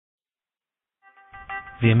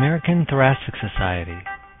The American Thoracic Society.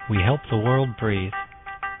 We help the world breathe.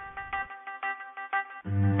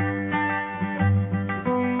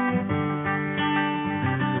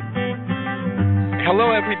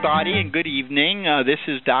 Hello, everybody, and good evening. This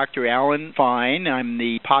is Dr. Alan Fine. I'm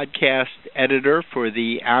the podcast editor for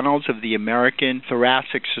the Annals of the American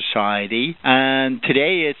Thoracic Society. And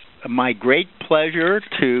today it's my great pleasure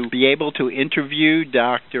to be able to interview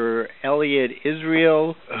Dr. Elliot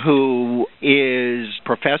Israel, who is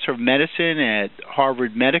professor of medicine at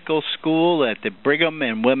Harvard Medical School at the Brigham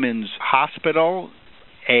and Women's Hospital,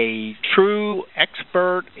 a true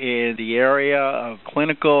expert in the area of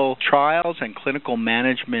clinical trials and clinical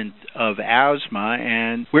management of asthma,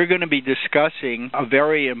 and we're going to be discussing a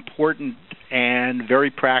very important and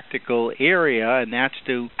very practical area, and that's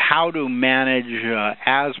how to manage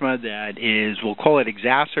asthma that is, we'll call it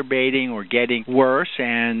exacerbating or getting worse.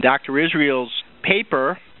 And Dr. Israel's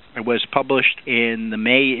paper was published in the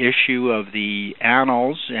May issue of the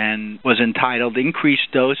Annals and was entitled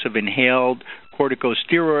Increased Dose of Inhaled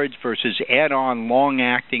Corticosteroids versus Add-on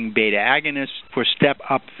Long-Acting Beta Agonists for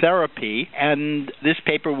Step-Up Therapy. And this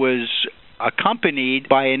paper was accompanied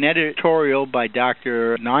by an editorial by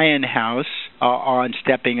Dr. Nijenhuis on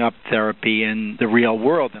stepping up therapy in the real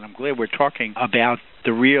world. And I'm glad we're talking about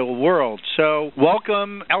the real world. So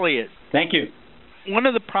welcome, Elliot. Thank you. One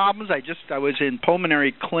of the problems, I was in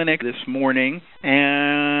pulmonary clinic this morning,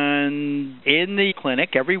 and in the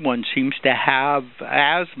clinic, everyone seems to have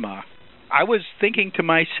asthma. I was thinking to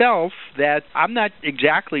myself that I'm not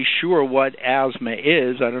exactly sure what asthma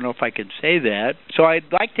is. I don't know if I can say that. So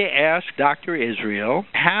I'd like to ask Dr. Israel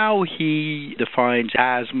how he defines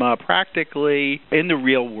asthma practically in the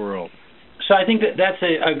real world. So I think that's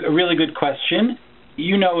a really good question.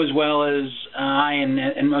 You know as well as I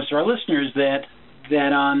and most of our listeners that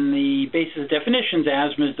on the basis of definitions,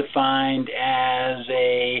 asthma is defined as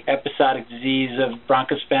a episodic disease of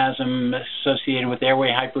bronchospasm associated with airway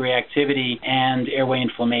hyperreactivity and airway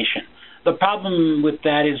inflammation. The problem with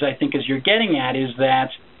that is, I think, as you're getting at, is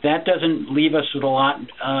that doesn't leave us with a lot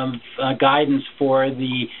of guidance for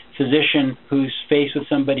the physician who's faced with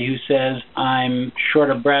somebody who says, I'm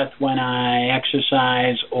short of breath when I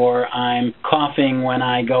exercise, or I'm coughing when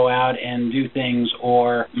I go out and do things,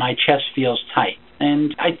 or my chest feels tight.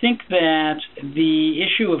 And I think that the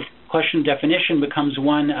issue of question definition becomes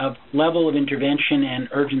one of level of intervention and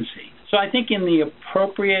urgency. So I think in the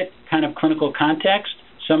appropriate kind of clinical context,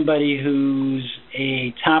 somebody who's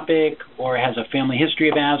atopic or has a family history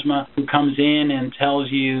of asthma who comes in and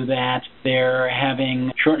tells you that they're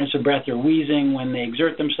having shortness of breath or wheezing when they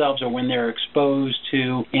exert themselves, or when they're exposed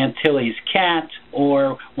to Aunt Tilly's cat,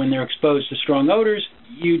 or when they're exposed to strong odors,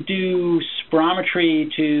 you do spirometry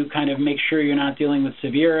to kind of make sure you're not dealing with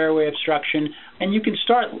severe airway obstruction, and you can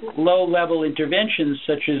start low-level interventions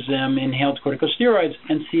such as inhaled corticosteroids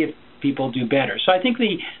and see if people do better. So I think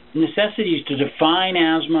the necessity to define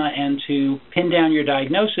asthma and to pin down your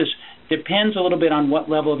diagnosis depends a little bit on what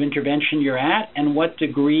level of intervention you're at and what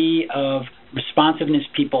degree of responsiveness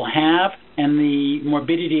people have and the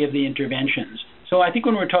morbidity of the interventions. So I think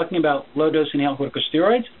when we're talking about low-dose inhaled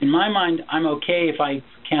corticosteroids, in my mind, I'm okay if I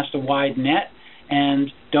cast a wide net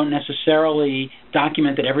and don't necessarily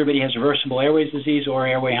document that everybody has reversible airways disease or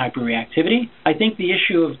airway hyperreactivity. I think the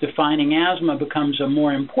issue of defining asthma becomes a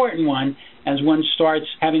more important one as one starts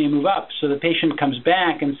having to move up. So the patient comes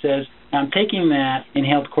back and says, I'm taking that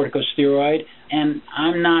inhaled corticosteroid, and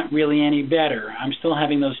I'm not really any better. I'm still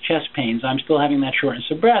having those chest pains. I'm still having that shortness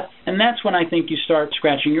of breath. And that's when I think you start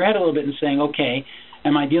scratching your head a little bit and saying, okay,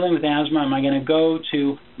 am I dealing with asthma? Am I going to go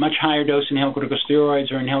to much higher dose inhaled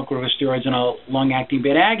corticosteroids or inhaled corticosteroids and a long-acting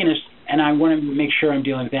beta agonist? And I want to make sure I'm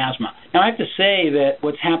dealing with asthma. Now, I have to say that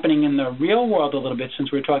what's happening in the real world a little bit,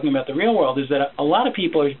 since we're talking about the real world, is that a lot of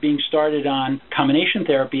people are being started on combination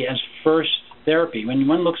therapy as first therapy. When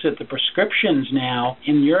one looks at the prescriptions now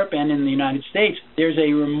in Europe and in the United States, there's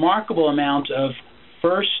a remarkable amount of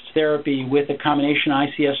first therapy with a combination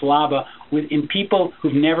ICS-LABA in people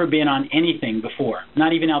who've never been on anything before,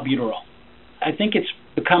 not even albuterol. I think it's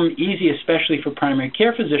become easy, especially for primary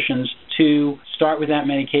care physicians, to start with that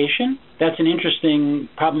medication. That's an interesting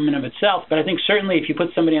problem in of itself, but I think certainly if you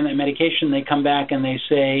put somebody on that medication, they come back and they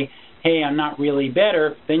say, hey, I'm not really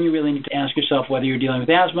better, then you really need to ask yourself whether you're dealing with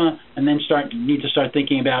asthma, and then need to start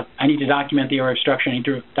thinking about, I need to document the airway obstruction, I need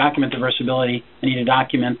to document the reversibility, I need to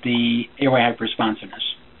document the airway hyperresponsiveness.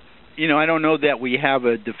 I don't know that we have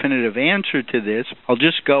a definitive answer to this. I'll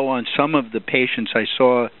just go on some of the patients I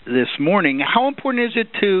saw this morning. How important is it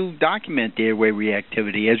to document the airway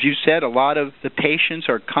reactivity? As you said, a lot of the patients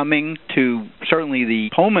are coming to certainly the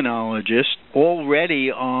pulmonologist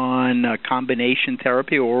already on combination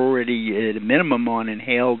therapy or already at a minimum on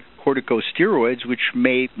inhaled corticosteroids, which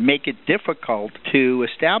may make it difficult to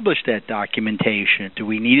establish that documentation. Do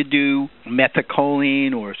we need to do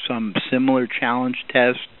methacholine or some similar challenge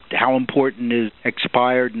test? How important is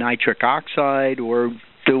expired nitric oxide, or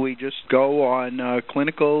do we just go on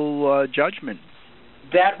clinical judgment?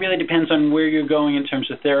 That really depends on where you're going in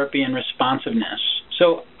terms of therapy and responsiveness.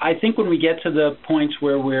 So I think when we get to the points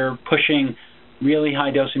where we're pushing really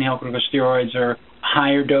high-dose inhaled corticosteroids or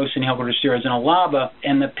higher dose inhaled corticosteroids in a LABA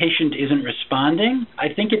and the patient isn't responding,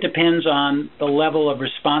 I think it depends on the level of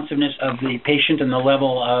responsiveness of the patient and the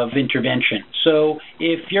level of intervention. So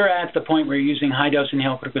if you're at the point where you're using high-dose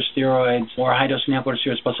inhaled corticosteroids or high-dose inhaled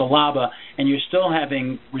corticosteroids plus a LABA and you're still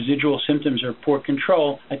having residual symptoms or poor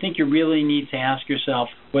control, I think you really need to ask yourself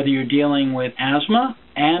whether you're dealing with asthma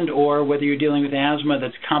and or whether you're dealing with asthma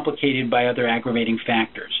that's complicated by other aggravating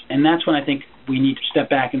factors. And that's when I think we need to step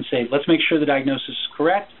back and say, let's make sure the diagnosis is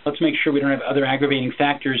correct. Let's make sure we don't have other aggravating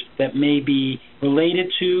factors that may be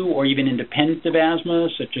related to or even independent of asthma,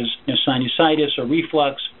 such as sinusitis or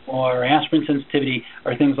reflux or aspirin sensitivity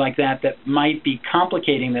or things like that might be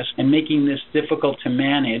complicating this and making this difficult to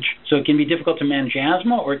manage. So it can be difficult to manage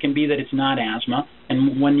asthma, or it can be that it's not asthma,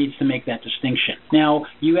 and one needs to make that distinction. Now,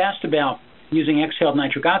 you asked about using exhaled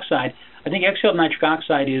nitric oxide. I think exhaled nitric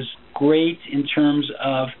oxide is great in terms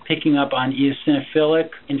of picking up on eosinophilic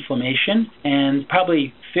inflammation, and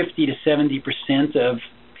probably 50 to 70% of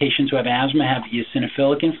patients who have asthma have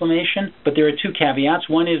eosinophilic inflammation. But there are two caveats.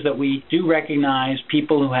 One is that we do recognize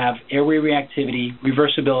people who have airway reactivity,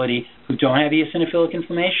 reversibility, who don't have eosinophilic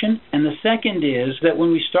inflammation. And the second is that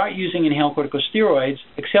when we start using inhaled corticosteroids,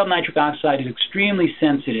 exhaled nitric oxide is extremely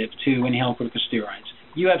sensitive to inhaled corticosteroids.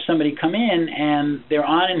 You have somebody come in and they're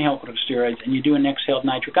on inhaled corticosteroids and you do an exhaled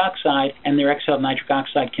nitric oxide and their exhaled nitric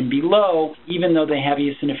oxide can be low even though they have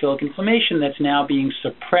eosinophilic inflammation that's now being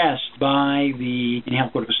suppressed by the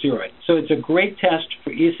inhaled corticosteroid. So it's a great test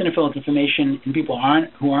for eosinophilic inflammation in people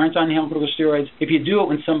who aren't on inhaled corticosteroids. If you do it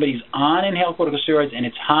when somebody's on inhaled corticosteroids and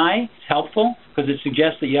it's high, it's helpful because it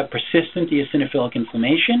suggests that you have persistent eosinophilic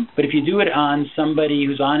inflammation. But if you do it on somebody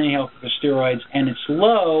who's on inhaled corticosteroids and it's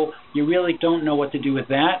low, you really don't know what to do with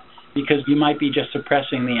that because you might be just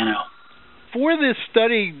suppressing the NO. For this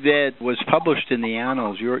study that was published in the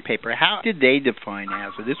Annals, your paper, how did they define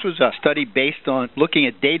asthma? This was a study based on looking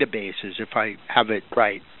at databases, if I have it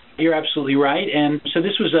right. You're absolutely right. And so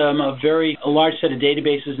this was a large set of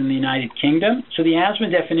databases in the United Kingdom. So the asthma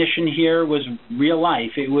definition here was real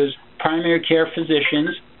life. It was primary care physicians,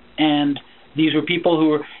 and these were people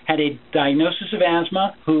who had a diagnosis of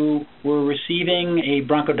asthma, who were receiving a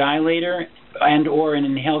bronchodilator and or an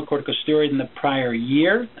inhaled corticosteroid in the prior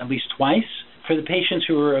year, at least twice. For the patients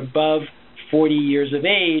who were above 40 years of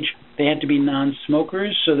age, they had to be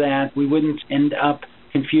non-smokers so that we wouldn't end up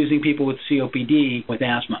confusing people with COPD with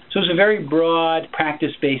asthma. So it was a very broad,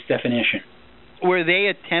 practice-based definition. Were they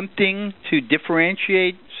attempting to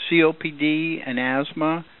differentiate COPD and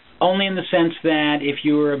asthma? Only in the sense that if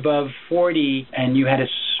you were above 40 and you had a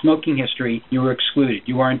smoking history, you were excluded.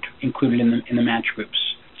 You weren't included in the match groups.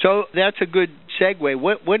 So that's a good segue.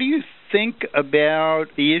 What do you think about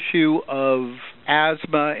the issue of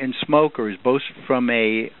asthma in smokers, both from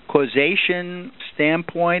a causation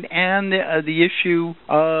standpoint and the issue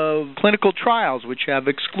of clinical trials, which have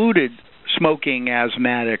excluded smoking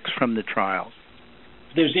asthmatics from the trials?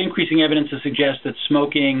 There's increasing evidence to suggest that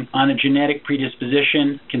smoking on a genetic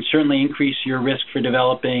predisposition can certainly increase your risk for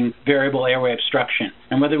developing variable airway obstruction.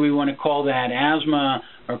 And whether we want to call that asthma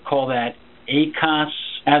or call that ACOS,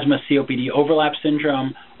 asthma-COPD overlap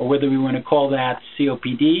syndrome, or whether we want to call that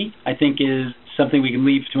COPD, I think is something we can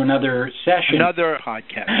leave to another session. Another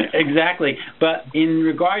podcast. Exactly. But in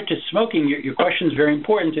regard to smoking, your question is very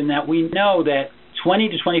important in that we know that 20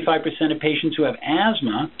 to 25% of patients who have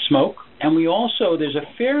asthma smoke, and there's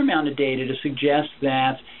a fair amount of data to suggest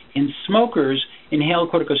that in smokers,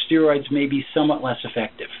 inhaled corticosteroids may be somewhat less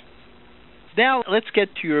effective. Now let's get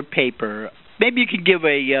to your paper. Maybe you could give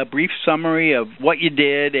a brief summary of what you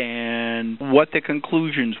did and what the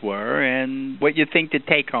conclusions were and what you think the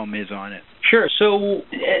take-home is on it. Sure. So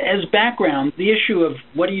as background, the issue of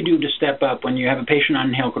what do you do to step up when you have a patient on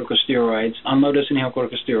inhaled corticosteroids, on low-dose inhaled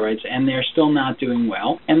corticosteroids, and they're still not doing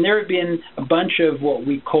well. And there have been a bunch of what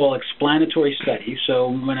we call explanatory studies. So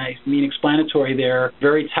when I mean explanatory, they're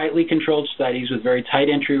very tightly controlled studies with very tight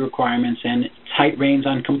entry requirements and tight reins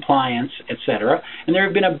on compliance, etc. And there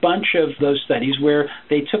have been a bunch of those studies where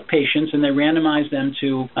they took patients and they randomized them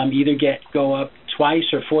to either go up twice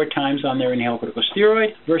or 4 times on their inhaled corticosteroid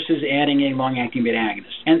versus adding a long-acting beta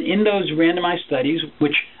agonist. And in those randomized studies,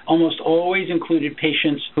 which almost always included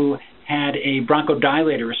patients who had a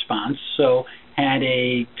bronchodilator response, so had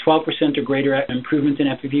a 12% or greater improvement in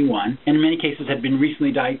FEV1, and in many cases had been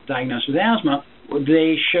recently diagnosed with asthma,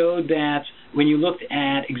 they showed that when you looked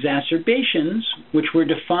at exacerbations, which were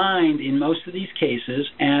defined in most of these cases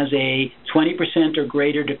as a 20% or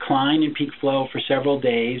greater decline in peak flow for several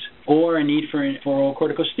days, or a need for oral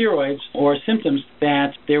corticosteroids, or symptoms, that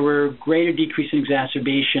there were greater decrease in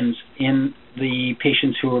exacerbations in the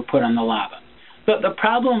patients who were put on the LABA. But the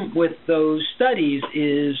problem with those studies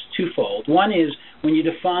is twofold. One is when you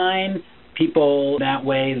define people that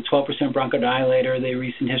way, the 12% bronchodilator, the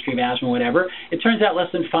recent history of asthma, whatever, it turns out less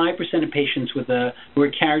than 5% of patients who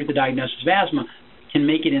are carried with the diagnosis of asthma can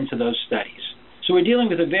make it into those studies. So we're dealing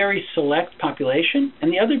with a very select population.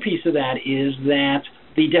 And the other piece of that is that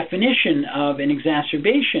the definition of an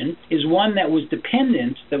exacerbation is one that was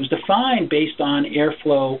defined based on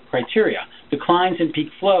airflow criteria. Declines in peak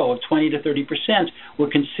flow of 20 to 30% were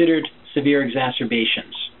considered severe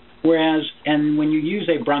exacerbations. Whereas, and when you use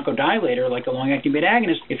a bronchodilator like a long-acting beta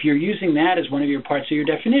agonist, if you're using that as one of your parts of your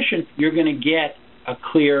definition, you're going to get a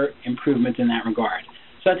clear improvement in that regard.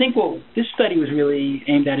 So I think what this study was really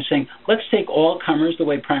aimed at is saying, let's take all comers the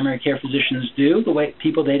way primary care physicians do, the way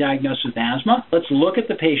people they diagnose with asthma. Let's look at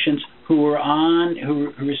the patients who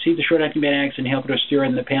received the short-acting beta agonist and inhaled corticosteroid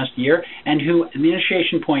in the past year, and who, at the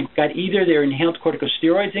initiation point, got either their inhaled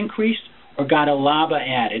corticosteroids increased or got a LABA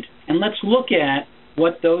added. And let's look at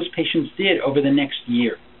what those patients did over the next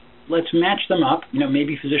year. Let's match them up.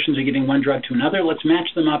 Maybe physicians are giving one drug to another. Let's match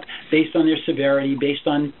them up based on their severity, based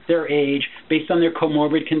on their age, based on their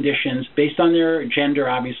comorbid conditions, based on their gender,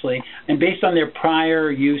 obviously, and based on their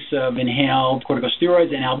prior use of inhaled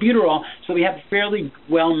corticosteroids and albuterol. So we have fairly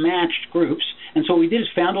well-matched groups. And so what we did is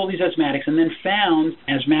found all these asthmatics and then found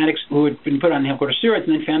asthmatics who had been put on inhaled corticosteroids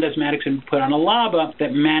and then found asthmatics who had been put on a LABA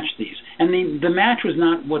that matched these. And the match was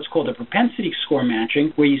not what's called a propensity score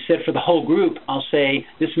matching, where you said for the whole group, I'll say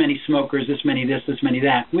this many smokers, this many this many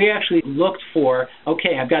that. We actually looked for,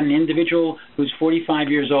 okay, I've got an individual who's 45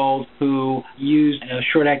 years old who used a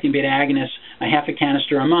short-acting beta agonist, a half a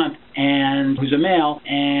canister a month, and who's a male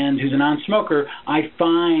and who's a non-smoker. I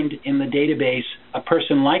find in the database a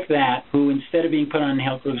person like that who, instead of being put on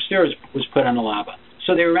inhaled corticosteroids, was put on a LABA.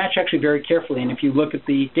 So they were matched actually very carefully, and if you look at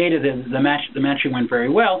the data, the matching went very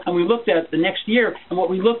well. And we looked at the next year, and what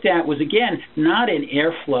we looked at was, again, not an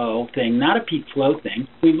airflow thing, not a peak flow thing.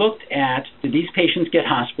 We looked at, did these patients get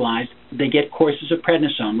hospitalized? Did they get courses of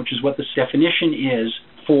prednisone, which is what the definition is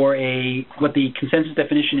for what the consensus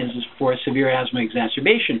definition is for a severe asthma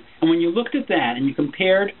exacerbation. And when you looked at that and you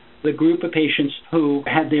compared the group of patients who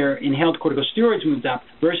had their inhaled corticosteroids moved up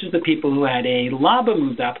versus the people who had a LABA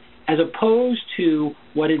moved up, as opposed to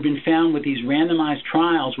what had been found with these randomized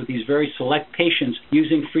trials with these very select patients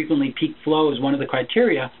using frequently peak flow as one of the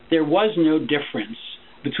criteria, there was no difference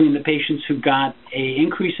between the patients who got an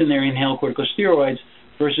increase in their inhaled corticosteroids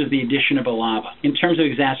versus the addition of a LABA. In terms of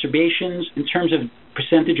exacerbations, in terms of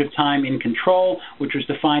percentage of time in control, which was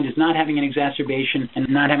defined as not having an exacerbation and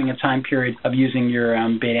not having a time period of using your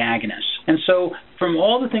beta agonist. And so from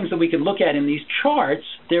all the things that we could look at in these charts,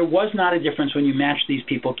 there was not a difference when you match these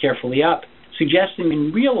people carefully up, suggesting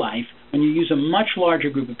in real life, when you use a much larger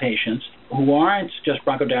group of patients who aren't just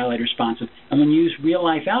bronchodilator responsive, and when you use real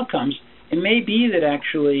life outcomes, it may be that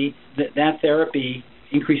actually that therapy,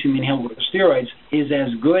 increasing the inhaled corticosteroids, is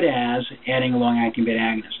as good as adding a long-acting beta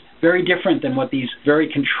agonist. Very different than what these very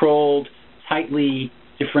controlled, tightly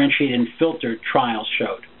differentiated and filtered trials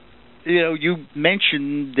showed. You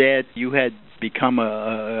mentioned that you had become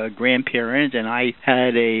a grandparent, and I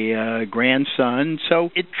had a grandson,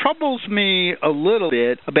 so it troubles me a little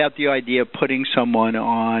bit about the idea of putting someone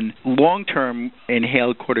on long-term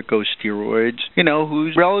inhaled corticosteroids,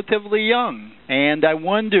 who's relatively young. And I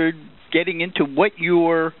wondered, getting into what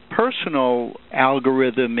your personal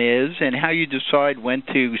algorithm is and how you decide when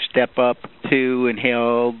to step up to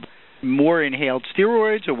more inhaled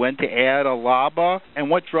steroids or when to add a LABA, and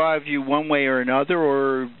what drives you one way or another,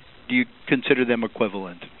 or do you consider them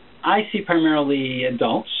equivalent? I see primarily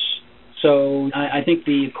adults, so I think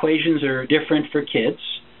the equations are different for kids.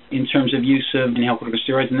 in terms of use of inhaled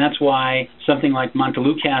corticosteroids, and that's why something like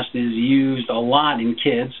montelukast is used a lot in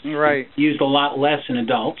kids. Right. It's used a lot less in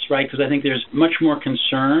adults, right? Because I think there's much more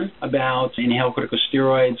concern about inhaled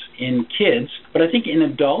corticosteroids in kids. But I think in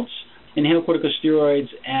adults, inhaled corticosteroids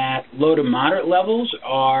at low to moderate levels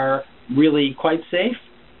are really quite safe.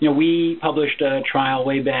 We published a trial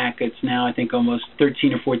way back, it's now I think almost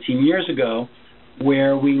 13 or 14 years ago,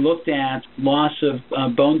 where we looked at loss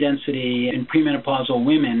of bone density in premenopausal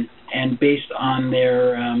women and based on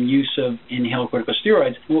their use of inhaled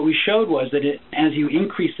corticosteroids. What we showed was that as you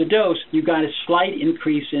increase the dose, you got a slight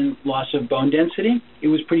increase in loss of bone density. It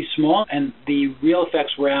was pretty small, and the real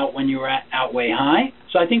effects were out when you were out way high.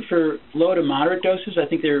 So I think for low to moderate doses, I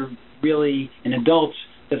think they're really, in adults,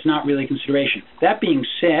 that's not really a consideration. That being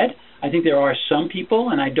said, I think there are some people,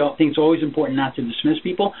 and I don't think it's always important not to dismiss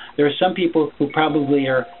people, there are some people who probably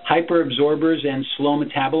are hyperabsorbers and slow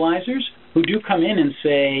metabolizers who do come in and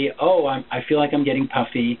say, I feel like I'm getting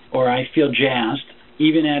puffy, or I feel jazzed,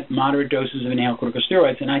 even at moderate doses of inhaled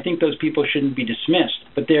corticosteroids. And I think those people shouldn't be dismissed,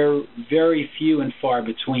 but they're very few and far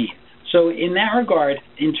between. So in that regard,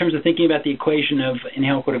 in terms of thinking about the equation of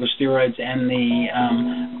inhaled corticosteroids and the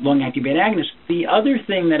long-acting beta agonists, the other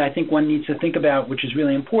thing that I think one needs to think about, which is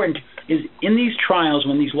really important, is in these trials,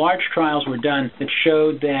 when these large trials were done that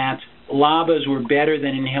showed that LABAs were better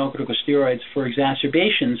than inhaled corticosteroids for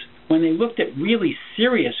exacerbations, when they looked at really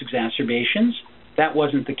serious exacerbations, that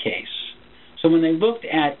wasn't the case. So when they looked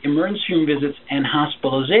at emergency room visits and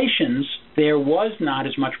hospitalizations, there was not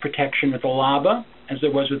as much protection with a LABA as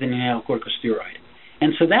there was with an inhaled corticosteroid.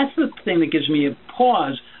 And so that's the thing that gives me a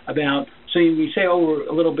pause about, so we say, we're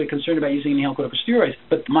a little bit concerned about using inhaled corticosteroids,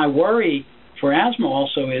 but my worry for asthma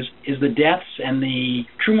also is the deaths and the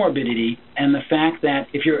true morbidity and the fact that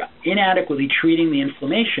if you're inadequately treating the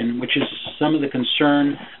inflammation, which is some of the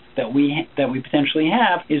concern that we potentially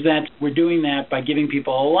have, is that we're doing that by giving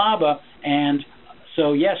people a LABA, and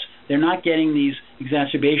so yes, they're not getting these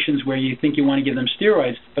exacerbations where you think you want to give them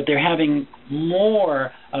steroids, but they're having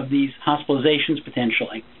more of these hospitalizations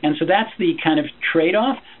potentially. And so that's the kind of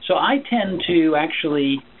trade-off. So I tend to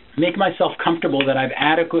actually make myself comfortable that I've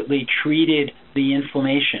adequately treated the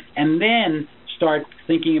inflammation, and then start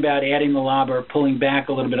thinking about adding the LABA or pulling back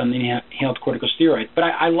a little bit on the inhaled corticosteroid. But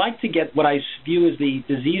I like to get what I view as the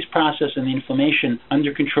disease process and the inflammation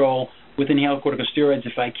under control with inhaled corticosteroids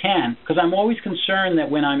if I can, because I'm always concerned that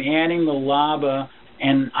when I'm adding the LABA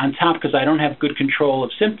and on top, because I don't have good control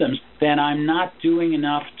of symptoms, then I'm not doing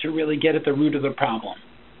enough to really get at the root of the problem.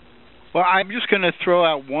 Well, I'm just going to throw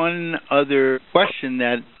out one other question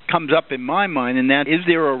that comes up in my mind, and that is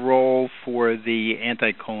there a role for the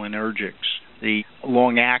anticholinergics, the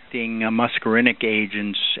long-acting muscarinic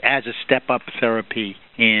agents, as a step-up therapy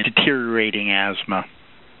in deteriorating asthma?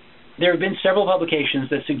 There have been several publications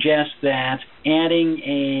that suggest that adding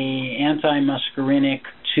an anti-muscarinic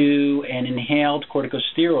to an inhaled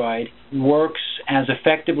corticosteroid works as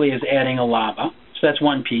effectively as adding a LABA. So that's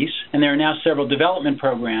one piece. And there are now several development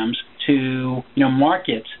programs to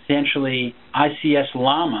market potentially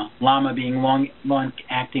ICS-LAMA being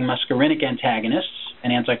long-acting muscarinic antagonists,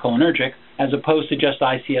 an anticholinergic, as opposed to just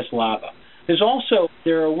ICS-LABA.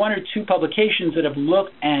 There are one or two publications that have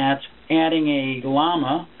looked at adding a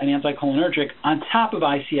LAMA, an anticholinergic, on top of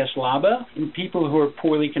ICS-LABA in people who are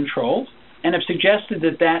poorly controlled, and have suggested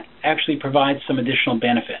that actually provides some additional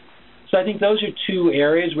benefit. So I think those are two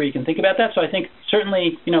areas where you can think about that. So I think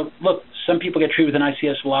certainly, some people get treated with an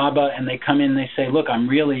ICS-LABA and they come in and they say, look, I'm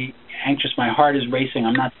really anxious, my heart is racing,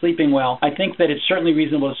 I'm not sleeping well. I think that it's certainly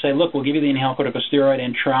reasonable to say, look, we'll give you the inhaled corticosteroid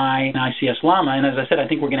and try an ICS-LAMA. And as I said, I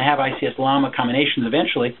think we're going to have ICS-LAMA combinations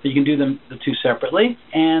eventually, so you can do the two separately.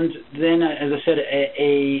 And then, as I said,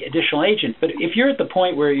 a additional agent. But if you're at the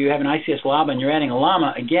point where you have an ICS-LABA and you're adding a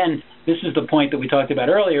LAMA, again, this is the point that we talked about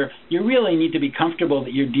earlier. You really need to be comfortable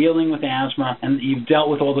that you're dealing with asthma and that you've dealt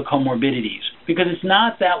with all the comorbidities, because it's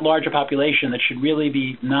not that large a population that should really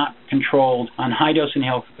be not controlled on high-dose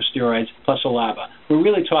inhaled corticosteroids plus a LABA. We're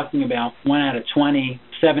really talking about 1 out of 20,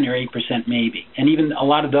 7 or 8% maybe. And even a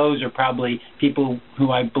lot of those are probably people who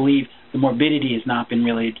I believe the morbidity has not been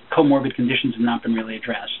really, comorbid conditions have not been really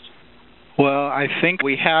addressed. Well, I think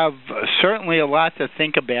we have certainly a lot to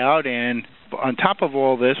think about, and on top of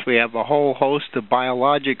all this, we have a whole host of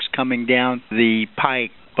biologics coming down the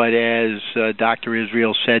pike. But as Dr.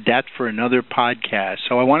 Israel said, that's for another podcast.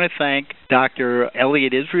 So I want to thank Dr.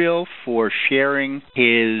 Elliot Israel for sharing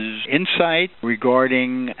his insight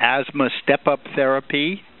regarding asthma step-up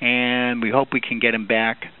therapy, and we hope we can get him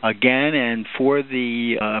back again. And for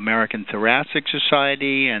the American Thoracic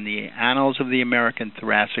Society and the Annals of the American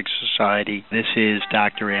Thoracic Society, this is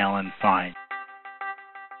Dr. Alan Fine.